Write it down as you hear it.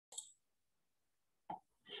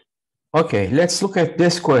Okay, let's look at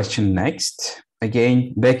this question next.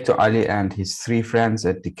 Again, back to Ali and his three friends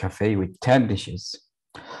at the cafe with 10 dishes.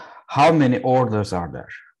 How many orders are there?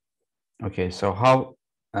 Okay, so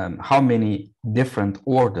how many different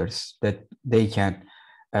orders that they can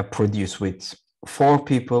produce with four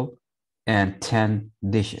people and 10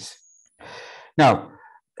 dishes? Now,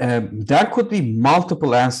 there could be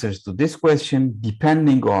multiple answers to this question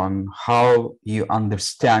depending on how you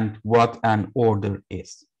understand what an order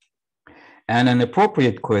is. And an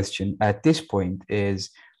appropriate question at this point is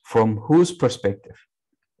from whose perspective?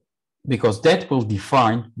 Because that will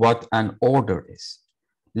define what an order is.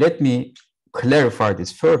 Let me clarify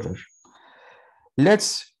this further.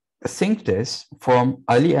 Let's think this from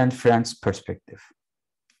Ali and friends' perspective.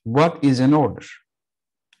 What is an order?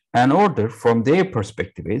 An order from their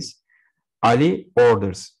perspective is Ali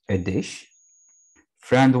orders a dish,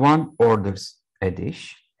 friend one orders a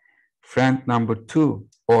dish, friend number two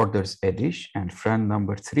orders a dish, and friend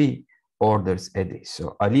number three orders a dish.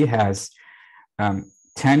 So Ali has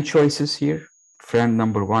 10 choices here. Friend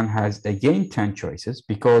number one has again 10 choices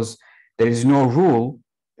because there is no rule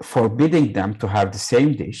forbidding them to have the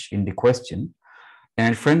same dish in the question.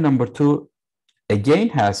 And friend number two again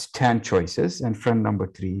has 10 choices, and friend number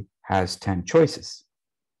three has 10 choices.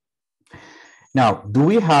 Now, do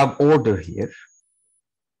we have order here?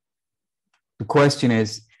 The question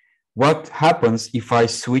is, what happens if I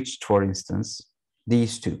switched, for instance,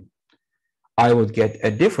 these two? I would get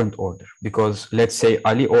a different order because let's say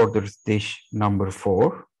Ali orders dish number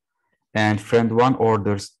 4 and friend 1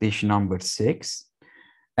 orders dish number 6,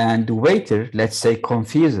 and the waiter, let's say,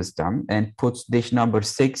 confuses them and puts dish number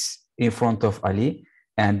 6 in front of Ali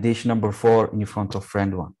and dish number 4 in front of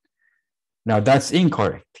friend 1. Now that's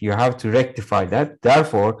incorrect. You have to rectify that.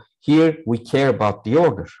 Therefore, here we care about the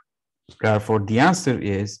order. Therefore, the answer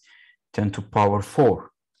is 10 to power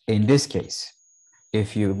 4 in this case.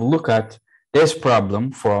 If you look at this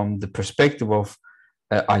problem from the perspective of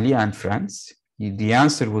Ali and friends, the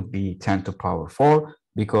answer would be 10 to power 4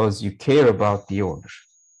 because you care about the order.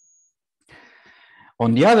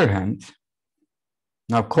 On the other hand,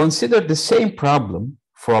 now consider the same problem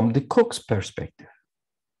from the cook's perspective.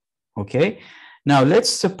 Okay, now let's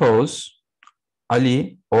suppose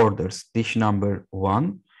Ali orders dish number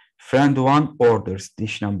 1, friend 1 orders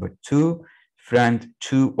dish number 2, friend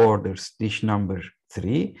 2 orders dish number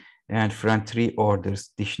 3, and friend 3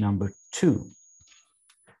 orders dish number 2.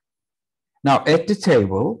 Now at the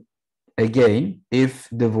table, again, if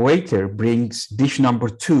the waiter brings dish number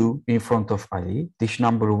 2 in front of Ali, dish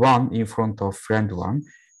number 1 in front of friend 1,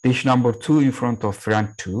 dish number 2 in front of friend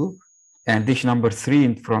 2, and dish number 3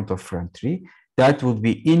 in front of friend 3, that would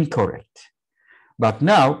be incorrect. But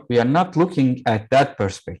now we are not looking at that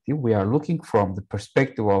perspective. We are looking from the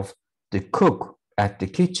perspective of the cook at the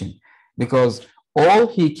kitchen, because all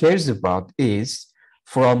he cares about is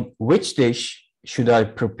from which dish should I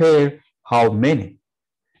prepare how many.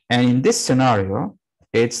 And in this scenario,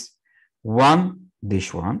 it's 1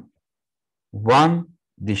 dish 1, 1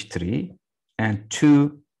 dish 3, and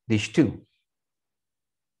 2 dish 2.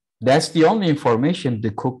 That's the only information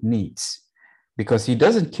the cook needs, because he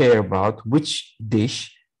doesn't care about which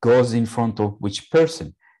dish goes in front of which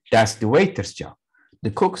person. That's the waiter's job.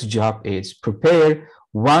 The cook's job is prepare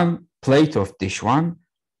 1 plate of dish 1,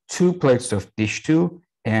 2 plates of dish 2,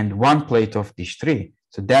 and 1 plate of dish 3.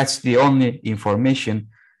 So that's the only information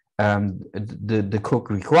the cook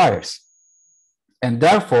requires. And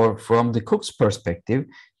therefore, from the cook's perspective,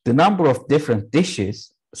 the number of different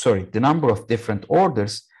dishes, the number of different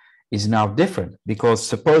orders is now different, because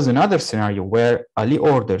suppose another scenario where Ali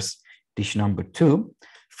orders dish number 2,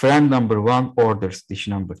 friend number 1 orders dish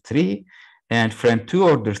number 3, and friend 2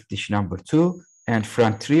 orders dish number 2, and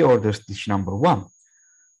friend 3 orders dish number 1.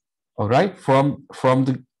 All right, from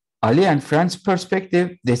the Ali and friends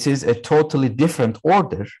perspective, this is a totally different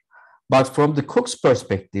order, but from the cook's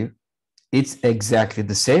perspective, it's exactly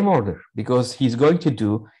the same order, because he's going to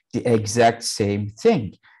do the exact same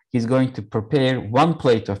thing. He's going to prepare 1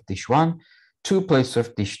 plate of dish 1, 2 plates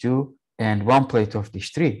of dish 2, and 1 plate of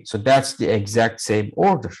dish 3. So that's the exact same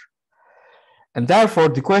order. And therefore,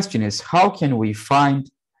 the question is, how can we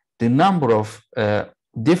find the number of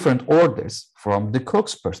different orders from the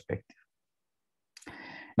cook's perspective?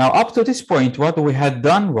 Now, up to this point, what we had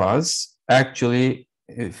done was actually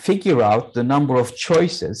figure out the number of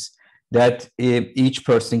choices that each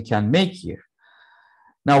person can make here.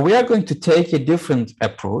 Now we are going to take a different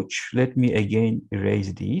approach. Let me again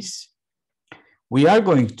erase these. We are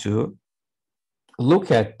going to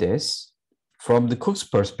look at this from the cook's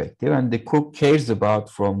perspective, and the cook cares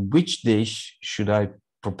about from which dish should I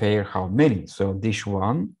prepare how many. So dish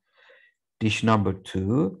 1, dish number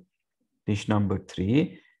 2, dish number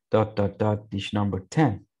 3, dot, dot, dot, dish number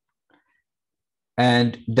 10.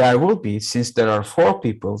 And there will be, since there are 4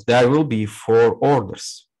 people, there will be 4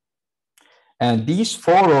 orders. And these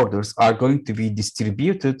 4 orders are going to be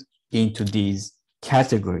distributed into these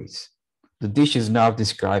categories. The dishes now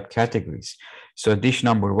describe categories. So dish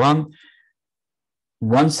number 1,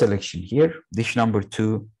 1 selection here. Dish number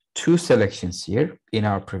 2, 2 selections here in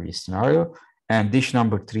our previous scenario. And dish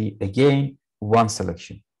number 3, again, 1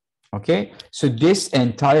 selection. Okay, so this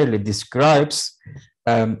entirely describes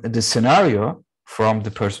the scenario from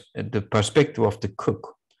the perspective of the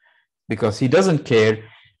cook, because he doesn't care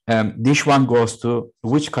dish 1 goes to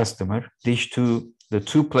which customer, dish 2, the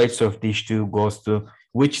 2 plates of dish 2 goes to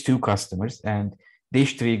which 2 customers, and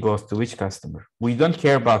dish 3 goes to which customer. We don't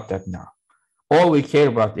care about that now. All we care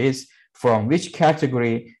about is from which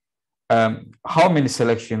category, how many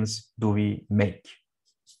selections do we make.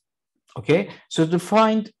 Okay, so to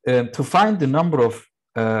find the number of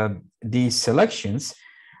these selections,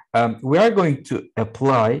 we are going to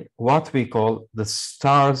apply what we call the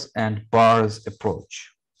stars and bars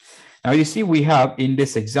approach. Now you see we have in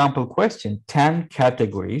this example question 10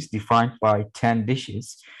 categories defined by 10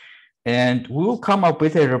 dishes, and we will come up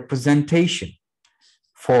with a representation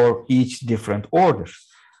for each different order.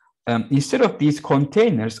 Instead of these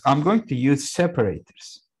containers, I'm going to use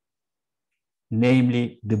separators,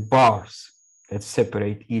 namely the bars that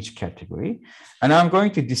separate each category. And I'm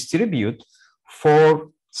going to distribute 4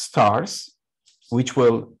 stars, which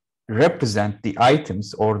will represent the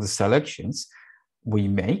items or the selections we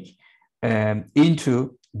make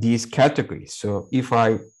into these categories. So if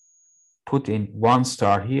I put in 1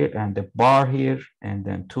 star here and a bar here, and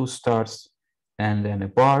then 2 stars, and then a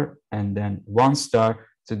bar, and then 1 star,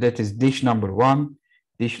 so that is dish number 1,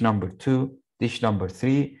 dish number 2, dish number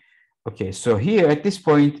 3. Okay, so here at this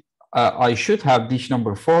point, I should have dish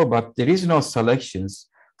number 4, but there is no selections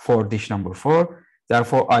for dish number 4.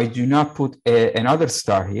 Therefore, I do not put another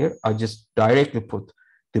star here. I just directly put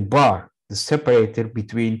the bar, the separator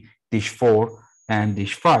between dish 4 and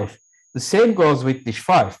dish 5. The same goes with dish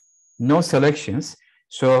 5. No selections,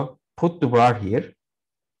 so put the bar here.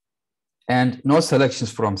 And no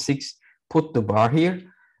selections from 6, put the bar here.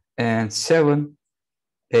 And 7,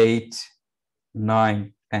 8,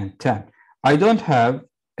 9, and 10. I don't have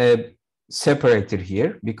a separator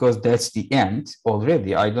here because that's the end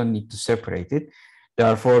already. I don't need to separate it.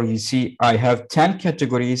 Therefore, you see, I have 10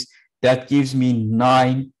 categories. That gives me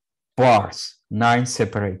 9 bars, 9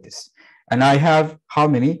 separators. And I have how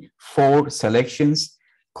many? 4 selections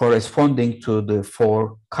corresponding to the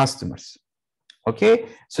 4 customers. Okay,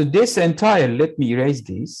 so this entire, let me erase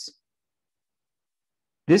this.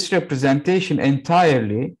 This representation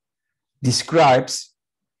entirely describes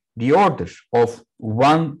the order of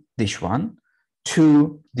 1 dish 1,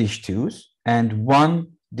 2 dish 2s, and 1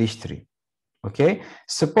 dish 3. Okay,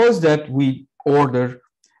 suppose that we order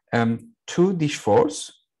 2 dish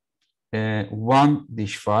 4s, 1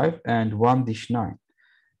 dish 5, and 1 dish 9.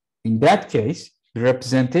 In that case, the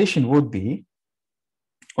representation would be,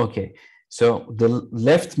 okay, so the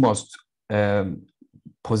leftmost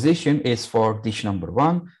position is for dish number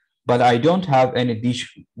 1, but I don't have any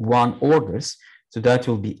dish 1 orders, so that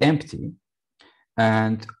will be empty.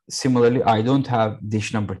 And similarly, I don't have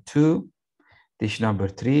dish number 2, dish number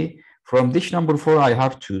 3. From dish number 4, I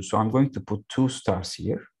have 2, so I'm going to put 2 stars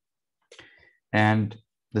here. And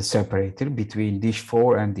the separator between dish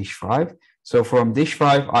 4 and dish 5. So from dish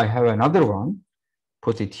 5, I have another one,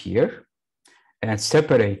 put it here, and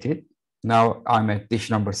separate it. Now I'm at dish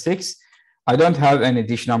number 6. I don't have any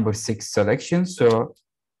dish number 6 selection, so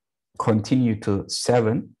continue to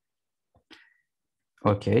 7.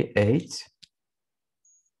 Okay, 8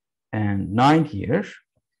 and 9 here,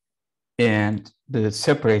 and the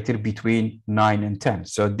separator between 9 and 10.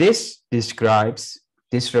 So this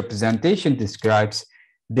representation describes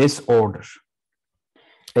this order.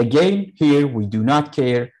 Again, here we do not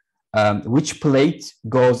care which plate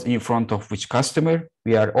goes in front of which customer.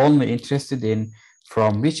 We are only interested in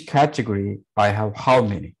from which category I have how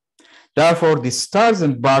many. Therefore, the stars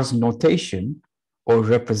and bars notation or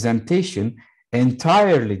representation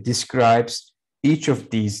entirely describes each of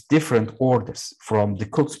these different orders from the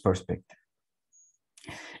cook's perspective.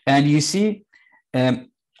 And you see, in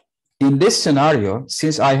this scenario,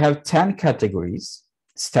 since I have 10 categories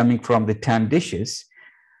stemming from the 10 dishes,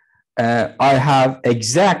 I have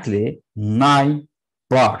exactly 9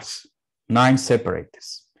 bars, 9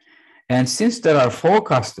 separators. And since there are 4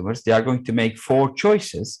 customers, they are going to make 4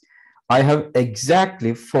 choices. I have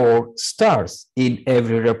exactly 4 stars in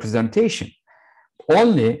every representation.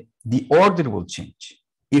 Only the order will change.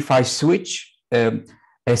 if I switch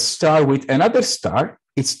a star with another star,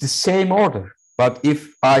 it's the same order. But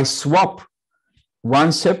if I swap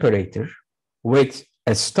one separator with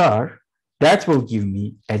a star, that will give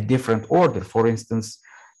me a different order. For instance,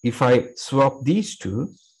 if I swap these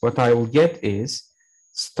two, what I will get is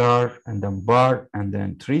star and then bar and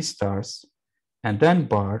then 3 stars and then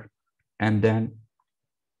bar and then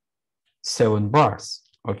 7 bars.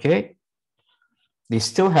 Okay, this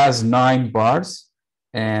still has 9 bars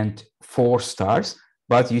and 4 stars,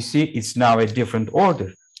 but you see it's now a different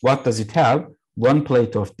order. What does it have? 1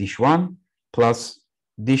 plate of dish 1 plus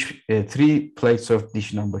dish 3 plates of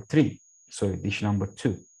dish number 3. Sorry, dish number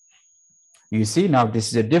 2. You see now this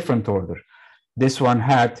is a different order. This one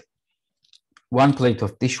had 1 plate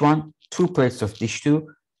of dish 1, 2 plates of dish 2,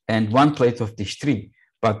 and 1 plate of dish 3.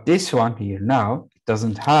 But this one here now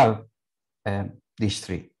doesn't have dish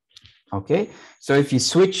 3. Okay, so if you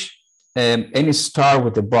switch any star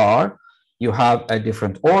with a bar, you have a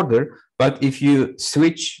different order. But if you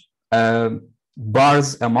switch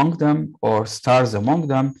bars among them or stars among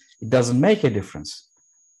them, it doesn't make a difference,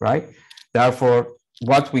 right? Therefore,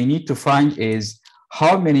 what we need to find is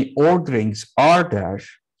how many orderings are there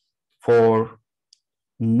for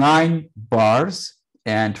 9 bars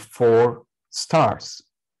and 4 stars.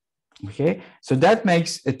 Okay, so that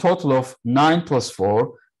makes a total of 9 plus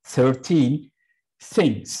 4, 13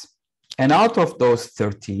 things. And out of those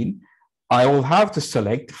 13, I will have to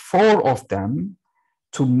select 4 of them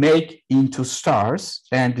to make into stars,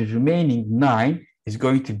 and the remaining 9 is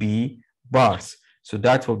going to be bars. So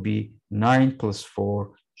that will be 9 plus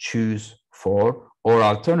 4, choose 4, or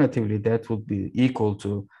alternatively, that would be equal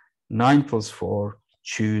to 9 plus 4,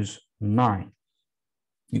 choose 9.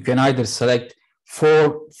 You can either select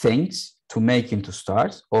 4 things to make into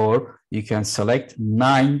stars, or you can select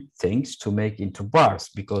 9 things to make into bars,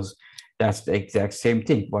 because that's the exact same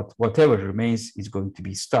thing. But whatever remains is going to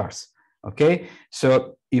be stars. Okay,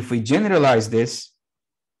 so if we generalize this,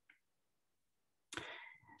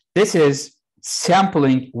 this is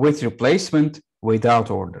sampling with replacement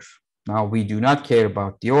without order. Now, we do not care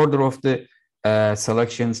about the order of the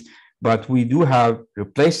selections, but we do have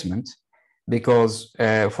replacement because,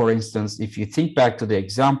 for instance, if you think back to the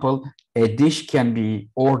example, a dish can be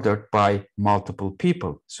ordered by multiple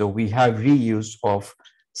people. So we have reuse of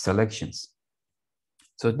selections.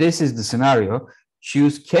 So this is the scenario.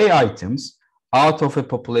 Choose k items out of a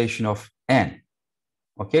population of n.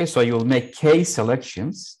 Okay, so you'll make k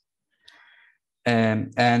selections,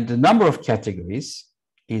 and the number of categories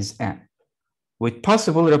is n with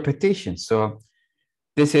possible repetitions. So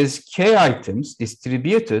this is k items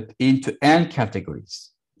distributed into n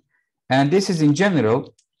categories. And this is in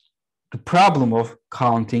general the problem of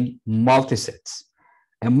counting multisets.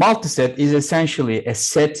 A multiset is essentially a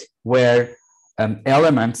set where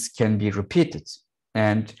elements can be repeated.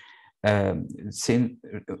 And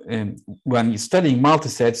when you're studying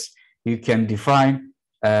multisets, you can define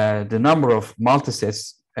the number of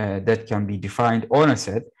multisets that can be defined on a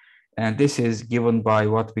set. And this is given by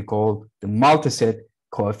what we call the multiset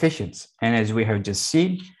coefficients. And as we have just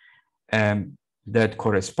seen, that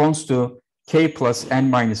corresponds to k plus n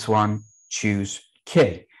minus 1, choose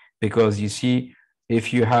k. Because you see,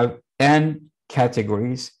 if you have n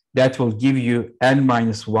categories, that will give you n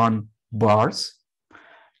minus 1 bars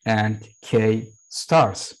and k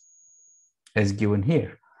stars as given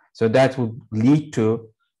here. So that would lead to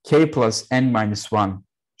k plus n minus 1,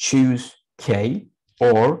 choose k,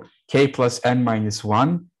 or k plus n minus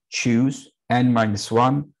 1, choose n minus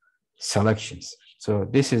 1 selections. So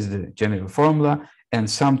this is the general formula, and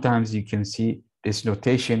sometimes you can see this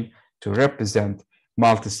notation to represent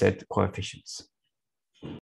multiset coefficients.